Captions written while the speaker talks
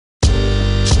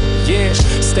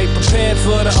Stay prepared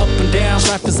for the up and downs.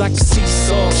 Life is like a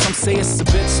seesaw. Some say it's a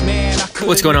bitch, man.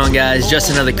 What's going on, guys? Just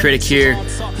another critic here.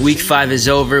 Week 5 is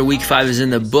over. Week 5 is in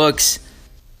the books.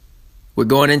 We're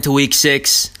going into week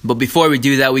 6. But before we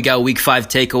do that, we got week 5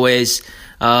 takeaways.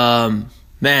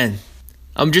 Man,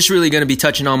 I'm just really going to be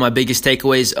touching on my biggest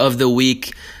takeaways of the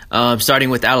week, starting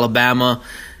with Alabama.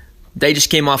 They just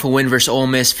came off a win versus Ole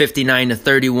Miss,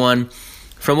 59-31.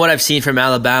 From what I've seen from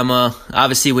Alabama,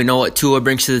 obviously we know what Tua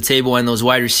brings to the table and those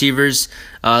wide receivers.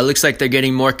 Looks like they're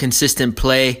getting more consistent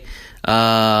play,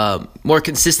 more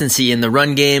consistency in the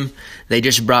run game. They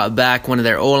just brought back one of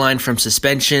their O-line from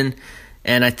suspension,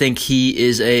 and I think he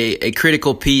is a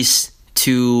critical piece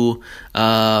to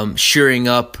shoring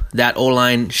up that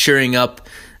O-line, shoring up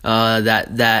that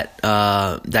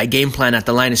game plan at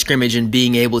the line of scrimmage and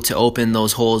being able to open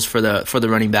those holes for the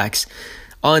running backs.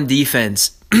 On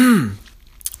defense,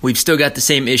 we've still got the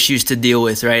same issues to deal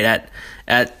with, right,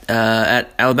 at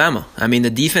Alabama. I mean,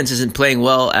 the defense isn't playing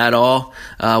well at all,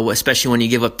 especially when you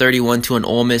give up 31 to an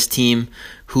Ole Miss team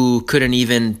who couldn't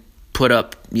even put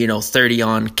up 30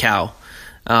 on Cal.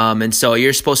 And so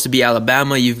you're supposed to be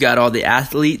Alabama. You've got all the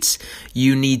athletes.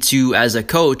 You need to, as a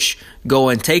coach, go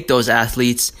and take those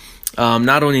athletes,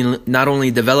 not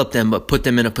only develop them, but put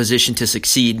them in a position to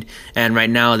succeed. And right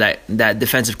now, that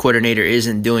defensive coordinator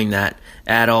isn't doing that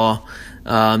at all.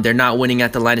 They're not winning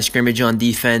at the line of scrimmage on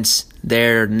defense.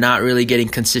 They're not really getting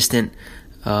consistent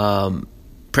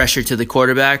pressure to the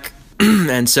quarterback.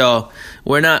 And so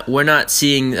we're not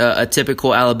seeing a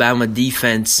typical Alabama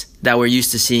defense that we're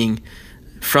used to seeing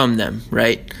from them,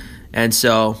 right? And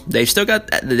so they've still got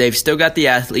the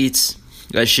athletes.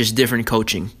 It's just different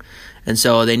coaching. And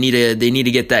so they need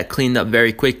to get that cleaned up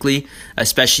very quickly,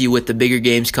 especially with the bigger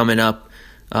games coming up.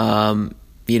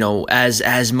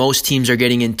 As most teams are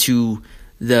getting into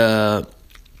the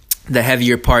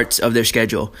heavier parts of their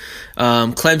schedule.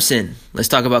 Clemson, let's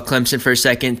talk about Clemson for a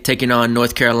second, taking on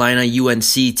North Carolina, UNC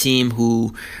team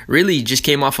who really just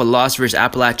came off a loss versus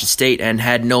Appalachian State and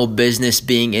had no business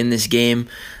being in this game.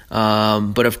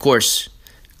 But of course,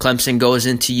 Clemson goes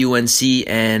into UNC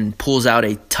and pulls out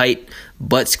a tight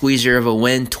butt squeezer of a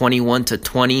win,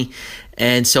 21-20.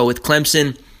 And so with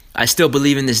Clemson, I still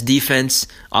believe in this defense.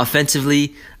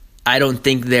 Offensively, I don't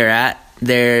think they're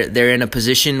in a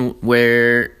position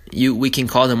where we can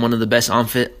call them one of the best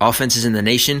offenses in the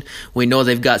nation. We know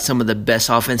they've got some of the best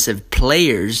offensive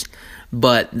players,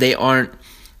 but they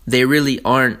really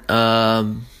aren't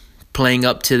playing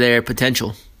up to their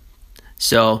potential.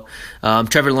 So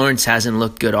Trevor Lawrence hasn't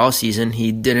looked good all season.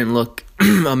 He didn't look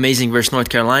amazing versus North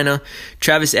Carolina.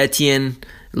 Travis Etienne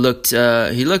looked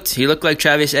like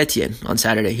Travis Etienne on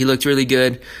Saturday. He looked really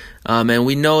good. And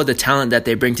we know the talent that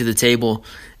they bring to the table.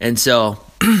 And so,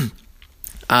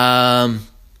 I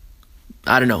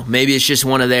don't know. Maybe it's just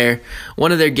one of their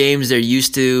games. They're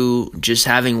used to just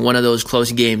having one of those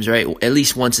close games, right? At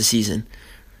least once a season.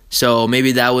 So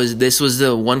maybe this was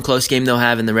the one close game they'll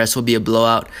have, and the rest will be a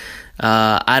blowout.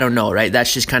 I don't know, right?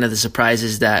 That's just kind of the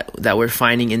surprises that we're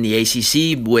finding in the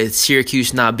ACC, with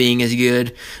Syracuse not being as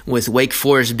good, with Wake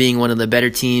Forest being one of the better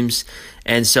teams.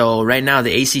 And so right now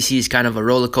the ACC is kind of a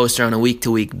roller coaster on a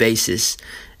week-to-week basis.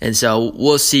 And so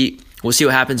we'll see what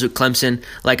happens with Clemson.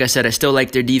 Like I said, I still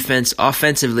like their defense.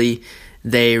 Offensively,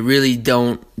 they really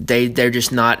don't. They're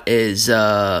just not as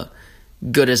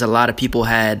good as a lot of people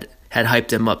had hyped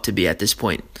them up to be at this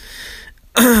point.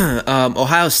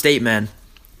 Ohio State, man.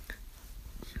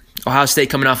 Ohio State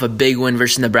coming off a big win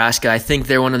versus Nebraska. I think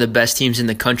they're one of the best teams in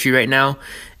the country right now.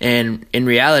 And in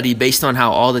reality, based on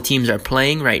how all the teams are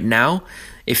playing right now,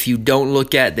 if you don't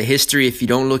look at the history, if you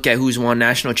don't look at who's won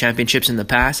national championships in the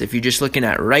past, if you're just looking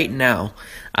at right now,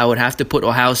 I would have to put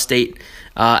Ohio State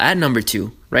at number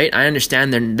 2, right? I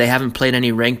understand they haven't played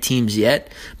any ranked teams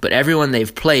yet, but everyone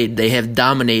they've played, they have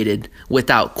dominated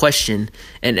without question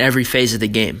in every phase of the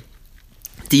game.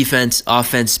 Defense,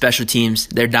 offense, special teams,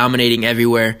 they're dominating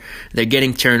everywhere. They're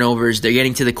getting turnovers. They're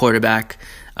getting to the quarterback.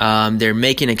 They're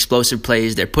making explosive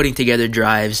plays. They're putting together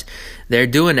drives. They're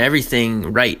doing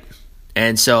everything right.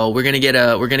 And so we're gonna get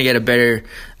a better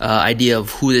idea of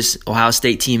who this Ohio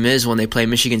State team is when they play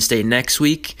Michigan State next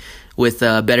week, with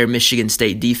a better Michigan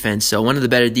State defense. So one of the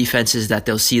better defenses that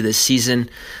they'll see this season.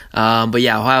 But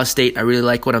yeah, Ohio State, I really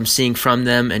like what I'm seeing from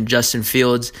them and Justin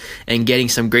Fields, and getting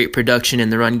some great production in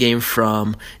the run game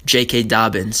from J.K.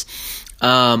 Dobbins.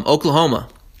 Oklahoma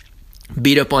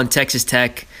beat up on Texas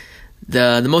Tech.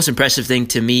 The most impressive thing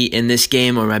to me in this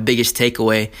game, or my biggest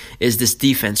takeaway, is this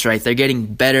defense, right? They're getting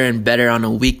better and better on a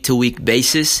week-to-week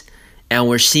basis, and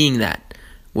we're seeing that.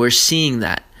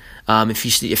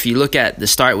 If you look at the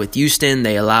start with Houston,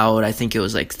 they allowed, I think it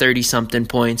was like 30-something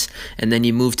points, and then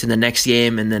you move to the next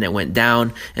game, and then it went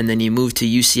down, and then you move to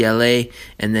UCLA,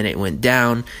 and then it went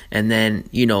down, and then,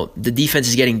 the defense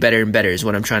is getting better and better is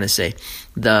what I'm trying to say.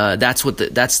 That's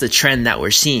the trend that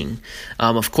we're seeing.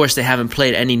 Of course, they haven't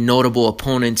played any notable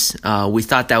opponents. We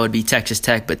thought that would be Texas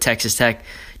Tech, but Texas Tech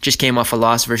just came off a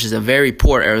loss versus a very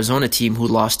poor Arizona team who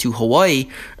lost to Hawaii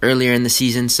earlier in the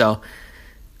season. So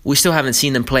we still haven't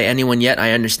seen them play anyone yet.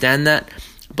 I understand that,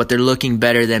 but they're looking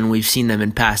better than we've seen them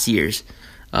in past years.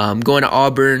 Going to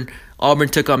Auburn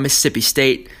took on Mississippi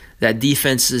State. That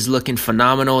defense is looking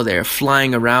phenomenal. They're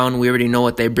flying around. We already know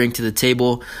what they bring to the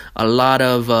table. A lot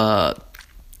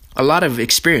of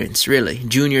experience, really.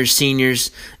 Juniors,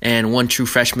 seniors, and one true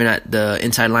freshman at the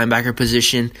inside linebacker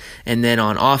position. And then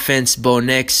on offense, Bo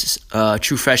Nix,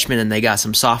 true freshman, and they got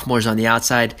some sophomores on the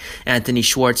outside. Anthony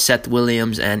Schwartz, Seth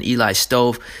Williams, and Eli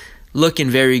Stove.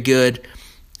 Looking very good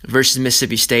versus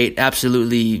Mississippi State.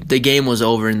 Absolutely, the game was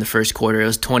over in the first quarter. It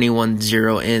was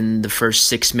 21-0 in the first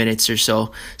 6 minutes or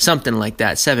so. Something like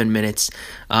that, 7 minutes.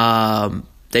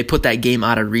 They put that game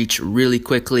out of reach really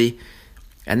quickly.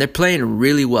 And they're playing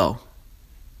really well.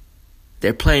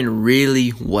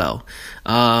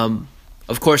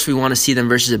 Of course, we want to see them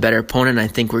versus a better opponent. I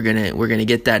think we're gonna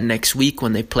get that next week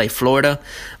when they play Florida.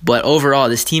 But overall,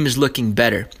 this team is looking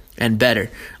better and better.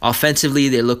 Offensively,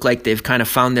 they look like they've kind of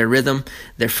found their rhythm.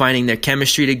 They're finding their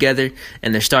chemistry together,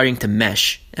 and they're starting to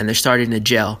mesh, and they're starting to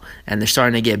gel, and they're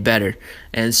starting to get better.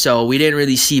 And so we didn't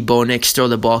really see Bo Nix throw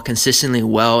the ball consistently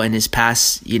well in his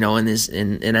past, in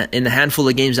the handful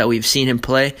of games that we've seen him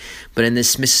play. But in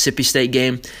this Mississippi State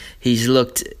game, he's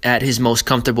looked at his most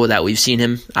comfortable that we've seen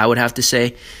him, I would have to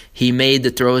say. He made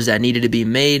the throws that needed to be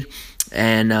made,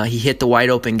 and he hit the wide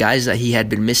open guys that he had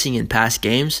been missing in past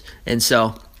games. And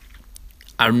so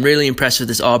I'm really impressed with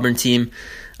this Auburn team.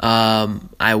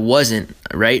 I wasn't,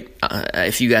 right?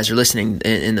 If you guys are listening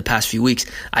in the past few weeks,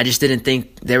 I just didn't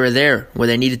think they were there where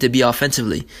they needed to be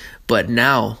offensively. But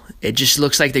now it just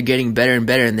looks like they're getting better and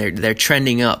better, and they're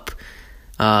trending up,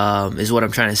 is what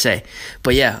I'm trying to say.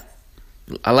 But yeah,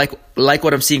 I like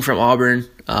what I'm seeing from Auburn.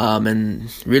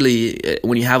 And really,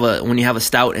 when you have a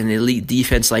stout and elite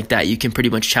defense like that, you can pretty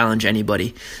much challenge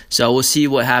anybody. So we'll see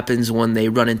what happens when they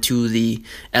run into the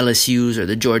LSUs or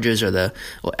the Georgias or the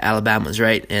Alabamas,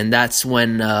 right? And that's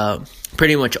when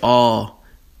pretty much all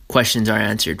questions are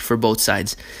answered for both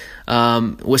sides.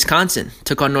 Wisconsin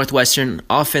took on Northwestern.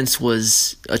 Offense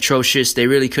was atrocious. They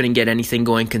really couldn't get anything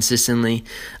going consistently.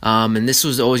 And this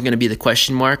was always going to be the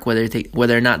question mark,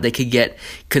 whether or not they could get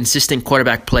consistent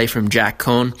quarterback play from Jack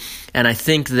Cohn. And I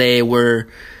think they weren't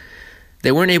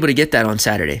able to get that on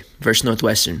Saturday versus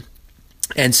Northwestern.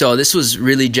 And so this was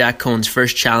really Jack Cohn's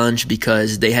first challenge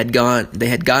because they had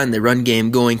gotten the run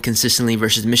game going consistently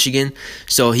versus Michigan.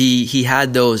 So he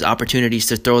had those opportunities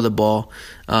to throw the ball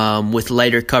with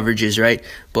lighter coverages, right?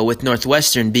 But with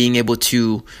Northwestern being able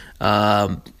to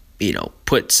to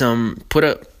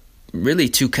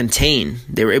contain,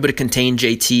 they were able to contain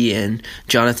JT and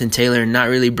Jonathan Taylor and not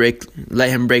really let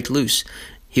him break loose.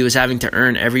 He was having to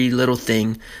earn every little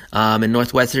thing, and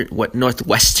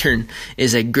Northwestern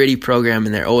is a gritty program,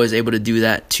 and they're always able to do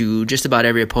that to just about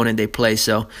every opponent they play.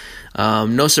 So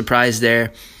no surprise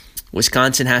there.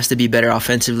 Wisconsin has to be better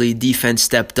offensively. Defense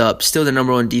stepped up. Still the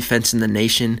number one defense in the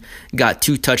nation. Got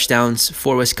 2 touchdowns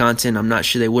for Wisconsin. I'm not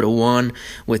sure they would have won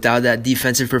without that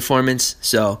defensive performance.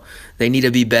 So they need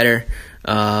to be better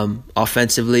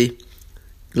offensively.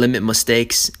 Limit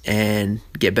mistakes, and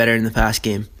get better in the pass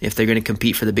game if they're going to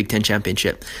compete for the Big Ten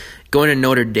championship. Going to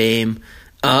Notre Dame,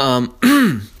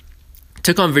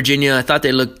 took on Virginia. I thought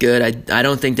they looked good. I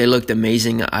don't think they looked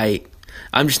amazing.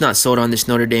 I'm just not sold on this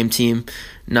Notre Dame team.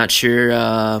 Not sure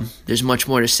there's much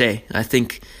more to say. I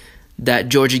think that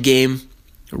Georgia game,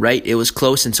 right, it was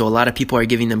close, and so a lot of people are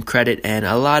giving them credit, and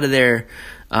a lot of their,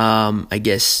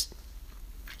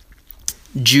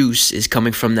 juice is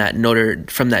coming from that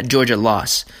Georgia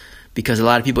loss, because a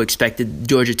lot of people expected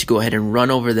Georgia to go ahead and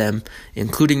run over them,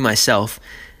 including myself,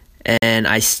 and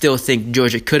I still think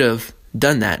Georgia could have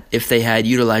done that if they had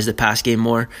utilized the pass game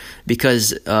more,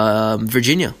 because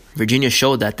Virginia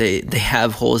showed that they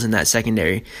have holes in that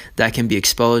secondary that can be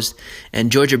exposed,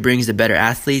 and Georgia brings the better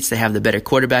athletes. They have the better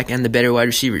quarterback and the better wide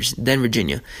receivers than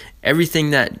Virginia.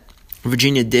 Everything that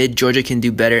Virginia did, Georgia can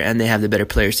do better, and they have the better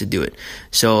players to do it.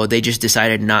 So they just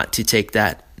decided not to take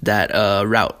that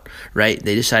route, right?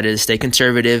 They decided to stay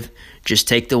conservative, just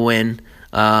take the win.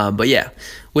 But yeah,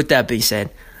 with that being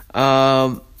said,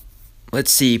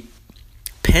 let's see.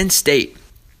 Penn State.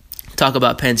 Talk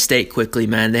about Penn State quickly,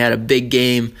 man. They had a big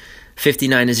game.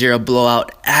 59-0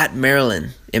 blowout at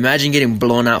Maryland. Imagine getting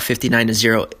blown out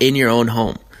 59-0 in your own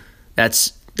home.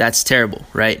 That's terrible,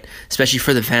 right? Especially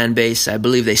for the fan base. I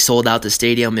believe they sold out the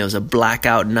stadium. It was a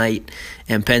blackout night,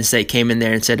 and Penn State came in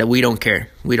there and said, we don't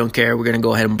care. We don't care. We're going to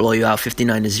go ahead and blow you out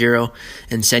 59-0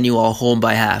 and send you all home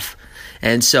by half.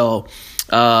 And so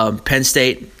Penn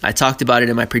State, I talked about it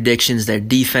in my predictions. Their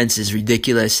defense is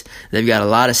ridiculous. They've got a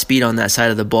lot of speed on that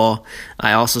side of the ball.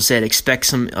 I also said expect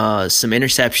some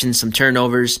interceptions, some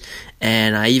turnovers,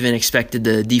 and I even expected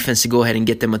the defense to go ahead and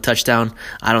get them a touchdown.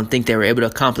 I don't think they were able to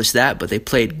accomplish that, but they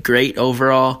played great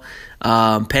overall.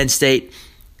 Penn State,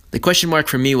 the question mark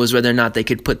for me was whether or not they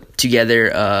could put together,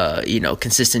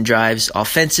 consistent drives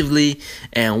offensively,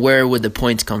 and where would the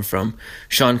points come from.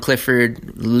 Sean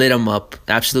Clifford lit them up,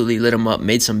 absolutely lit them up,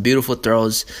 made some beautiful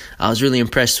throws. I was really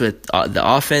impressed with the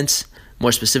offense,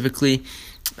 more specifically.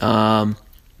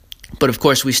 But of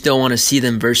course, we still want to see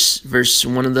them versus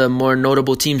one of the more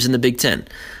notable teams in the Big Ten.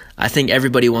 I think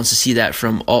everybody wants to see that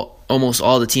from almost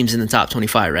all the teams in the top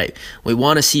 25, right? We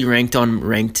want to see ranked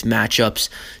matchups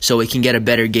so we can get a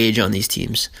better gauge on these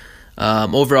teams.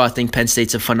 Overall, I think Penn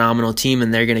State's a phenomenal team,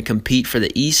 and they're going to compete for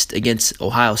the East against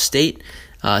Ohio State,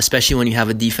 especially when you have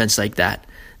a defense like that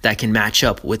can match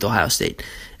up with Ohio State.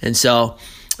 And so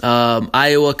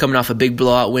Iowa coming off a big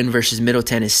blowout win versus Middle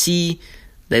Tennessee.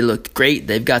 They looked great.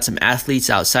 They've got some athletes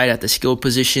outside at the skill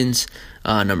positions,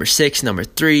 number 6, number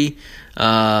 3.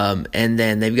 And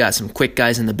then they've got some quick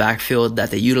guys in the backfield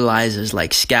that they utilize as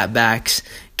like scat backs,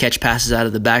 catch passes out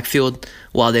of the backfield,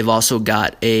 while they've also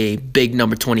got a big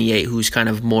number 28 who's kind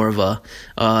of more of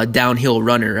a downhill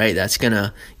runner, right? That's going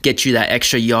to get you that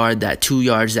extra yard, that 2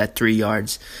 yards, that 3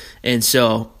 yards. And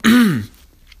so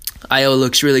Iowa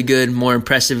looks really good. More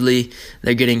impressively,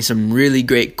 they're getting some really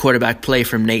great quarterback play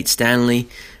from Nate Stanley.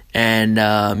 And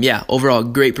overall,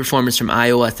 great performance from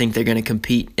Iowa. I think they're going to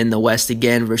compete in the West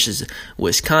again versus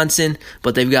Wisconsin.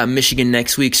 But they've got Michigan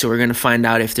next week, so we're going to find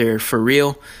out if they're for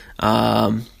real,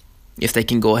 if they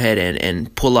can go ahead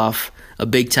and pull off a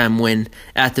big-time win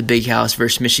at the Big House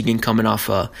versus Michigan, coming off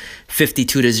a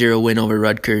 52-0 win over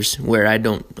Rutgers, where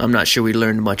I'm not sure we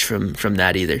learned much from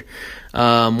that either.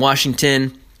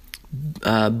 Washington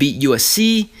beat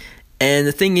USC, and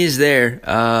the thing is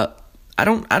I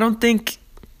don't think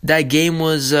that game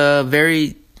was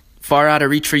very far out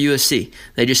of reach for USC.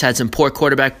 They just had some poor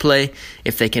quarterback play.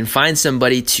 If they can find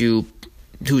somebody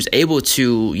who's able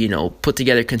to, put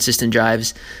together consistent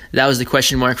drives, that was the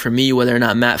question mark for me, whether or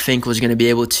not Matt Fink was going to be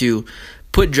able to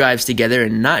put drives together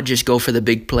and not just go for the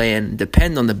big play and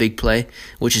depend on the big play,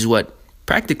 which is what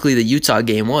practically the Utah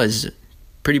game was.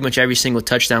 Pretty much every single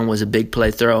touchdown was a big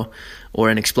play throw or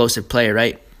an explosive play,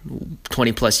 right?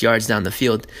 20-plus yards down the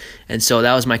field. And so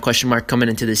that was my question mark coming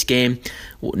into this game,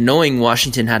 knowing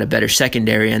Washington had a better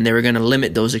secondary and they were going to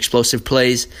limit those explosive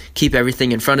plays, keep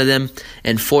everything in front of them,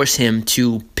 and force him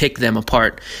to pick them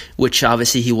apart, which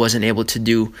obviously he wasn't able to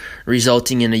do,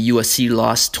 resulting in a USC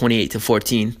loss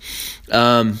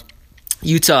 28-14.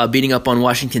 Utah beating up on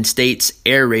Washington State's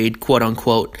air raid,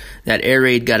 quote-unquote. That air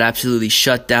raid got absolutely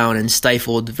shut down and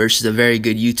stifled versus a very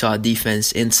good Utah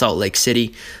defense in Salt Lake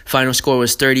City. Final score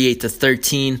was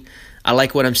 38-13. I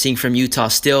like what I'm seeing from Utah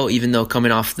still, even though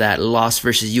coming off that loss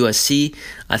versus USC.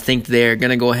 I think they're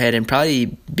going to go ahead and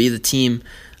probably be the team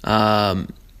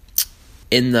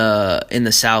in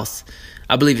the South.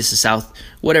 I believe it's the South.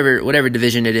 Whatever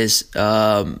division it is,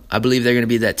 I believe they're going to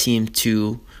be that team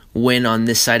to win on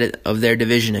this side of their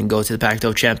division and go to the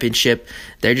Pac-12 championship.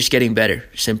 They're just getting better,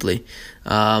 simply.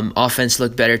 Offense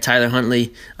looked better. Tyler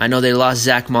Huntley, I know they lost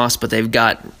Zach Moss, but they've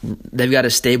got a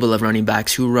stable of running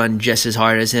backs who run just as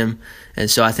hard as him,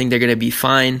 and so I think they're going to be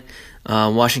fine.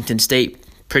 Washington State,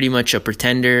 pretty much a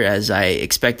pretender, as I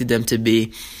expected them to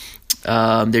be.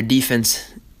 Their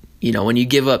defense, when you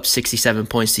give up 67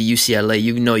 points to UCLA,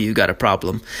 you got a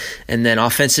problem. And then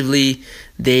offensively,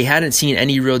 they hadn't seen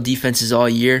any real defenses all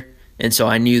year, and so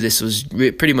I knew this was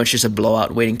pretty much just a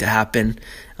blowout waiting to happen,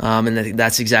 and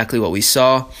that's exactly what we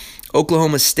saw.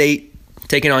 Oklahoma State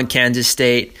taking on Kansas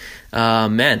State. I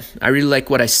really like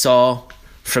what I saw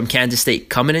from Kansas State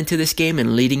coming into this game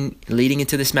and leading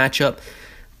into this matchup,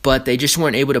 but they just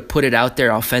weren't able to put it out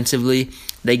there offensively.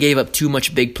 They gave up too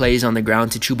much big plays on the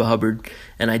ground to Chuba Hubbard,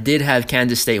 and I did have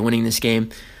Kansas State winning this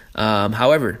game.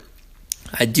 However,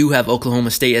 I do have Oklahoma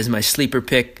State as my sleeper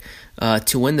pick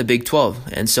to win the Big 12.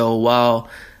 And so while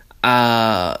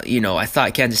I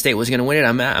thought Kansas State was going to win it,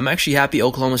 I'm actually happy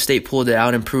Oklahoma State pulled it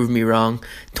out and proved me wrong.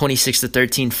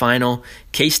 26-13 final.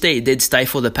 K-State did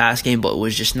stifle the pass game, but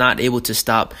was just not able to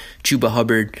stop Chuba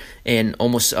Hubbard and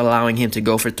almost allowing him to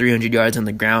go for 300 yards on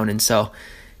the ground. And so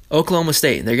Oklahoma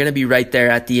State, they're going to be right there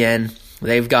at the end.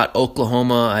 They've got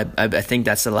Oklahoma. I think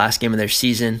that's the last game of their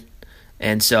season.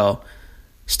 And so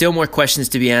still more questions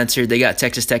to be answered. They got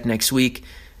Texas Tech next week.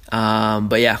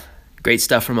 But yeah, great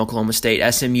stuff from Oklahoma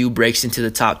State. SMU breaks into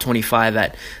the top 25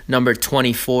 at number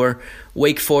 24.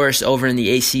 Wake Forest over in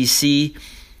the ACC.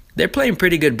 They're playing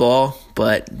pretty good ball,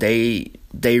 but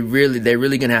they're really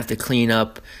going to have to clean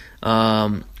up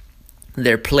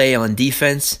their play on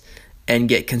defense and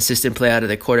get consistent play out of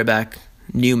their quarterback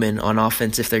Newman on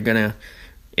offense if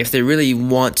they really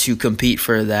want to compete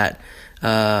for ACC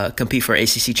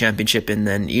championship. And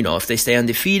then, if they stay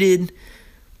undefeated,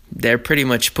 they're pretty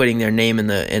much putting their name in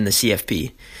the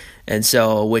CFP. And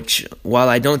so, while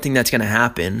I don't think that's going to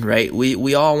happen, right?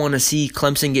 We all want to see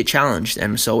Clemson get challenged,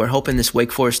 and so we're hoping this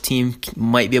Wake Forest team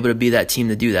might be able to be that team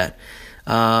to do that.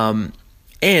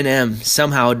 A&M,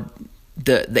 somehow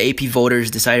the AP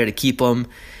voters decided to keep them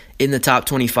in the top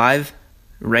 25,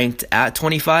 ranked at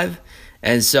 25,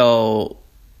 and so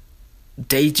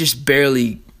they just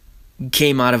barely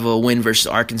came out of a win versus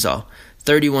Arkansas,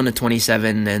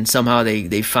 31-27, and somehow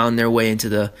they found their way into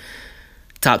the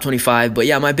top 25. But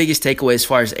yeah, my biggest takeaway as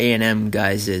far as A&M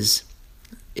guys is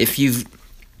if you've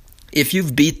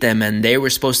beat them and they were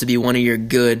supposed to be one of your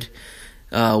good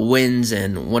wins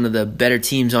and one of the better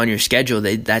teams on your schedule,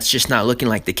 that's just not looking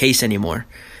like the case anymore.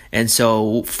 And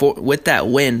so with that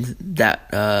win that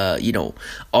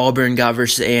Auburn got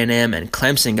versus A&M and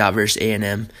Clemson got versus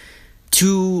A&M,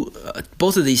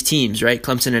 both of these teams, right,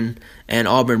 Clemson and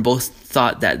Auburn, both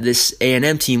thought that this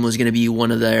A&M team was going to be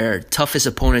one of their toughest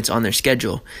opponents on their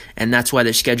schedule, and that's why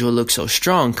their schedule looked so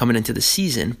strong coming into the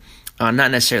season.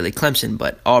 Not necessarily Clemson,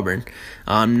 but Auburn.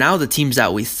 Now the teams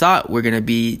that we thought were going to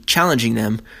be challenging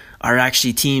them are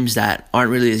actually teams that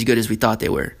aren't really as good as we thought they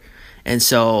were. And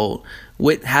so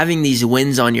with having these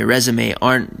wins on your resume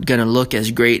aren't going to look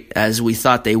as great as we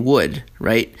thought they would,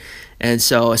 right? And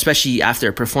so especially after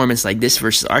a performance like this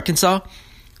versus Arkansas,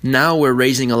 now we're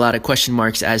raising a lot of question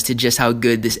marks as to just how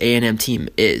good this A&M team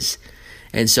is.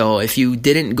 And so if you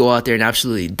didn't go out there and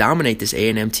absolutely dominate this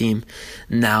A&M team,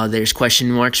 now there's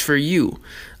question marks for you.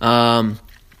 And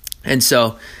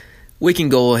so we can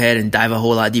go ahead and dive a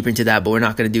whole lot deeper into that, but we're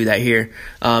not going to do that here.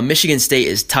 Michigan State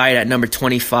is tied at number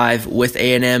 25 with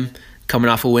A&M, coming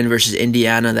off a win versus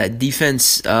Indiana. That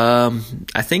defense,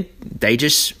 I think they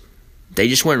just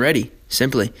weren't ready,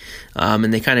 simply,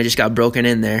 and they kind of just got broken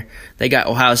in there. They got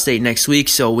Ohio State next week,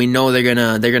 so we know they're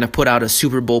gonna put out a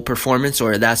Super Bowl performance,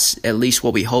 or that's at least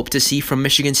what we hope to see from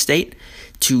Michigan State,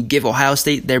 to give Ohio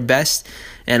State their best.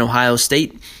 And Ohio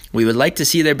State, we would like to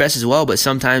see their best as well, but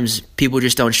sometimes people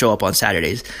just don't show up on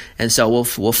Saturdays, and so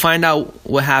we'll find out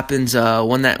what happens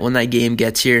when that game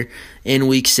gets here in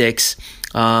Week 6.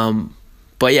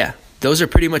 But yeah, those are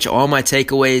pretty much all my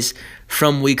takeaways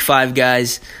from Week 5,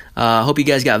 guys. Hope you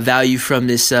guys got value from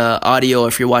this audio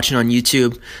if you're watching on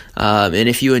YouTube. And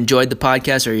if you enjoyed the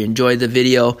podcast or you enjoyed the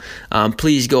video,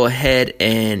 please go ahead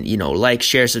and like,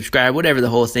 share, subscribe, whatever the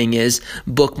whole thing is.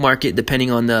 Bookmark it depending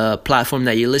on the platform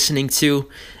that you're listening to.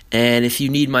 And if you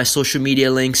need my social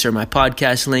media links or my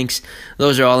podcast links,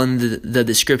 those are all in the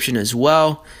description as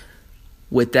well.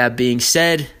 With that being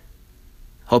said,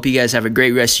 hope you guys have a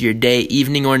great rest of your day,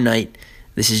 evening, or night.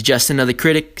 This is Just Another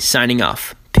Critic signing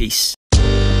off. Peace.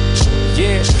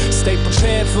 Yeah, stay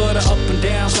prepared for the up and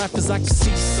downs. Life is like a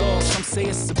seesaw. Some say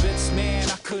it's a bitch, man.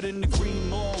 I couldn't agree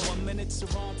more. 1 minute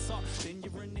you're on top, then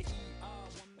you're in the